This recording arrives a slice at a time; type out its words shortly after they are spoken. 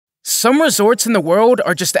Some resorts in the world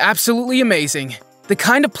are just absolutely amazing. The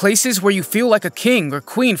kind of places where you feel like a king or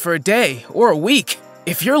queen for a day or a week.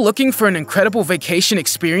 If you're looking for an incredible vacation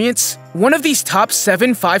experience, one of these top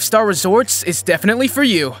 7 5-star resorts is definitely for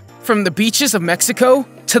you. From the beaches of Mexico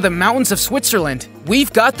to the mountains of Switzerland,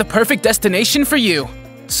 we've got the perfect destination for you.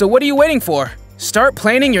 So what are you waiting for? Start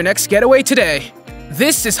planning your next getaway today.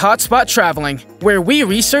 This is Hotspot Traveling, where we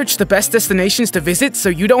research the best destinations to visit so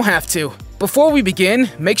you don't have to. Before we begin,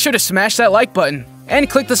 make sure to smash that like button and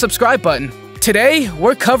click the subscribe button. Today,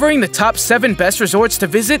 we're covering the top 7 best resorts to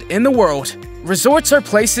visit in the world. Resorts are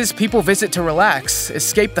places people visit to relax,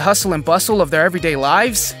 escape the hustle and bustle of their everyday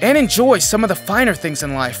lives, and enjoy some of the finer things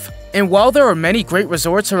in life. And while there are many great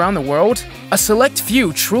resorts around the world, a select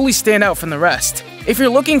few truly stand out from the rest. If you're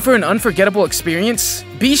looking for an unforgettable experience,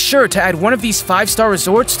 be sure to add one of these 5-star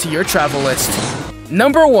resorts to your travel list.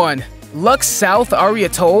 Number 1. Lux South Ari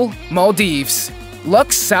Atoll, Maldives.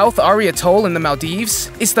 Lux South Ari Atoll in the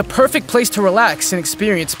Maldives is the perfect place to relax and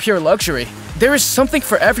experience pure luxury. There is something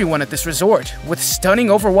for everyone at this resort, with stunning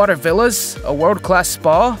overwater villas, a world-class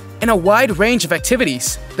spa, and a wide range of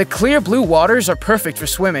activities. The clear blue waters are perfect for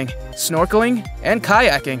swimming, snorkeling, and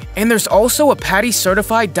kayaking, and there's also a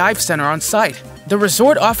PADI-certified dive center on site. The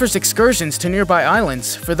resort offers excursions to nearby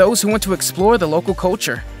islands for those who want to explore the local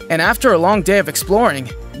culture. And after a long day of exploring,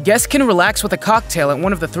 guests can relax with a cocktail at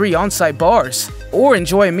one of the 3 on-site bars, or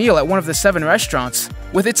enjoy a meal at one of the 7 restaurants.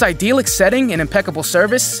 With its idyllic setting and impeccable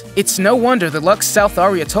service, it's no wonder the Lux South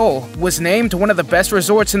Ari Atoll was named one of the best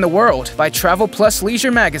resorts in the world by Travel Plus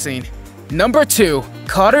Leisure magazine. Number 2.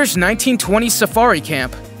 Cotter's 1920s Safari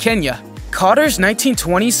Camp, Kenya. Cotter's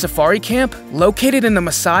 1920s Safari Camp, located in the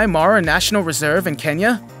Masai Mara National Reserve in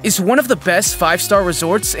Kenya, is one of the best 5-star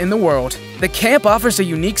resorts in the world. The camp offers a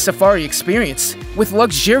unique safari experience, with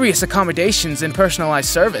luxurious accommodations and personalized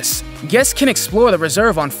service. Guests can explore the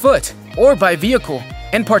reserve on foot or by vehicle,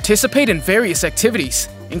 and participate in various activities,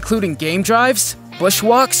 including game drives,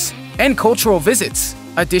 bushwalks, and cultural visits.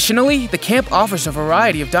 Additionally, the camp offers a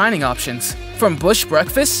variety of dining options, from bush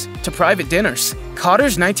breakfasts to private dinners.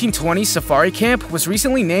 Cotter's 1920s Safari Camp was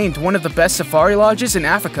recently named one of the best safari lodges in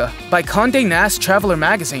Africa by Condé Nast Traveler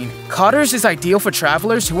magazine. Cotter's is ideal for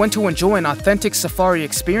travelers who want to enjoy an authentic safari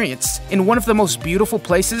experience in one of the most beautiful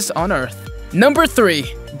places on earth. Number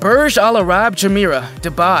 3. Burj Al Arab Jumeirah,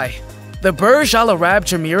 Dubai. The Burj Al Arab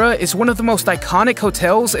Jumeirah is one of the most iconic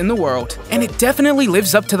hotels in the world, and it definitely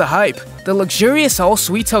lives up to the hype. The luxurious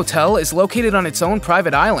all-suites hotel is located on its own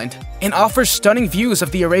private island and offers stunning views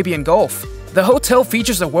of the Arabian Gulf. The hotel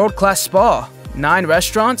features a world-class spa, 9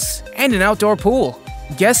 restaurants, and an outdoor pool.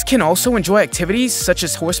 Guests can also enjoy activities such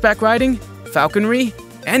as horseback riding, falconry,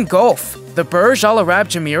 and golf. The Burj Al Arab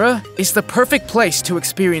Jumeirah is the perfect place to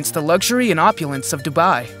experience the luxury and opulence of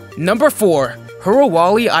Dubai. Number 4.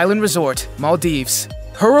 Hurawalhi Island Resort, Maldives.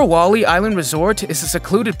 Hurawalhi Island Resort is a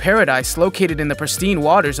secluded paradise located in the pristine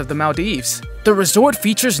waters of the Maldives. The resort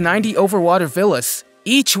features 90 overwater villas,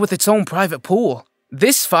 each with its own private pool.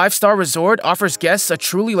 This 5-star resort offers guests a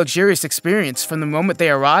truly luxurious experience from the moment they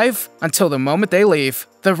arrive until the moment they leave.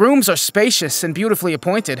 The rooms are spacious and beautifully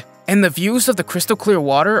appointed, and the views of the crystal clear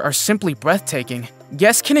water are simply breathtaking.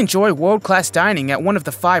 Guests can enjoy world-class dining at one of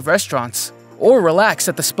the 5 restaurants, or relax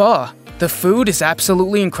at the spa. The food is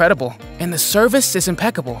absolutely incredible, and the service is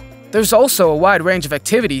impeccable. There's also a wide range of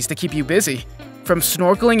activities to keep you busy, from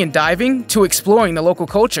snorkeling and diving to exploring the local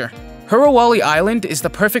culture. Hurawalhi Island is the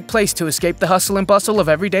perfect place to escape the hustle and bustle of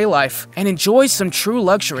everyday life and enjoy some true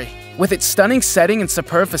luxury. With its stunning setting and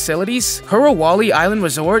superb facilities, Hurawalhi Island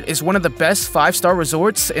Resort is one of the best 5-star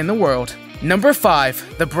resorts in the world. Number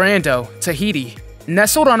 5. The Brando, Tahiti.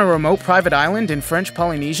 Nestled on a remote private island in French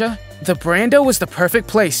Polynesia, the Brando is the perfect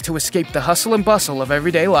place to escape the hustle and bustle of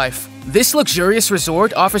everyday life. This luxurious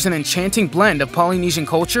resort offers an enchanting blend of Polynesian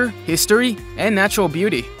culture, history, and natural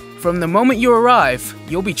beauty. From the moment you arrive,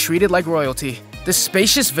 you'll be treated like royalty. The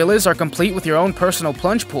spacious villas are complete with your own personal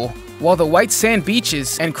plunge pool, while the white sand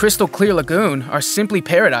beaches and crystal clear lagoon are simply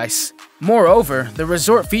paradise. Moreover, the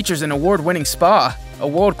resort features an award-winning spa, a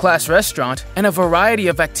world-class restaurant, and a variety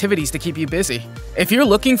of activities to keep you busy. If you're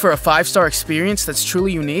looking for a 5-star experience that's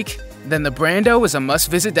truly unique, then the Brando is a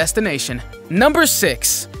must-visit destination. Number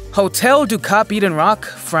 6. Hotel du Cap Eden Rock,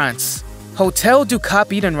 France. Hotel du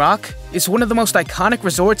Cap Eden Rock is one of the most iconic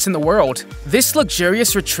resorts in the world. This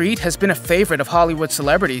luxurious retreat has been a favorite of Hollywood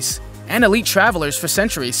celebrities and elite travelers for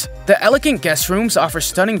centuries. The elegant guest rooms offer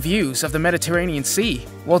stunning views of the Mediterranean Sea,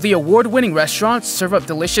 while the award-winning restaurants serve up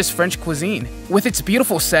delicious French cuisine. With its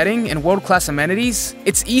beautiful setting and world-class amenities,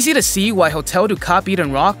 it's easy to see why Hotel du Cap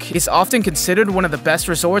Eden Rock is often considered one of the best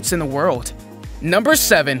resorts in the world. Number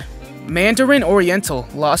 7. Mandarin Oriental,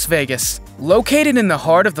 Las Vegas. Located in the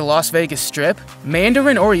heart of the Las Vegas Strip,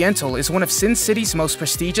 Mandarin Oriental is one of Sin City's most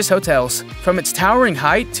prestigious hotels. From its towering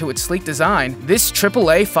height to its sleek design, this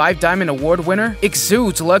AAA 5-Diamond Award winner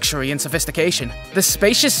exudes luxury and sophistication. The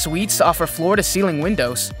spacious suites offer floor-to-ceiling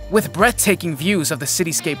windows, with breathtaking views of the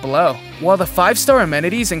cityscape below, while the 5-star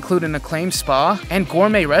amenities include an acclaimed spa and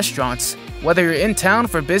gourmet restaurants. Whether you're in town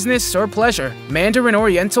for business or pleasure, Mandarin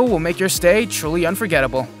Oriental will make your stay truly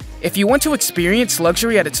unforgettable. If you want to experience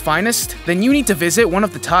luxury at its finest, then you need to visit one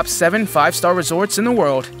of the top 7 5-star resorts in the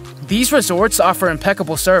world. These resorts offer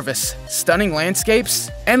impeccable service, stunning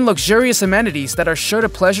landscapes, and luxurious amenities that are sure to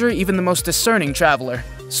pleasure even the most discerning traveler.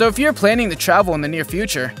 So if you're planning to travel in the near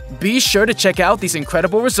future, be sure to check out these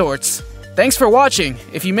incredible resorts. Thanks for watching.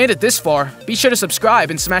 If you made it this far, be sure to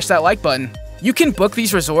subscribe and smash that like button. You can book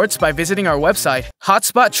these resorts by visiting our website,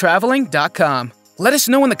 hotspottraveling.com. Let us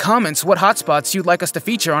know in the comments what hotspots you'd like us to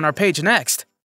feature on our page next.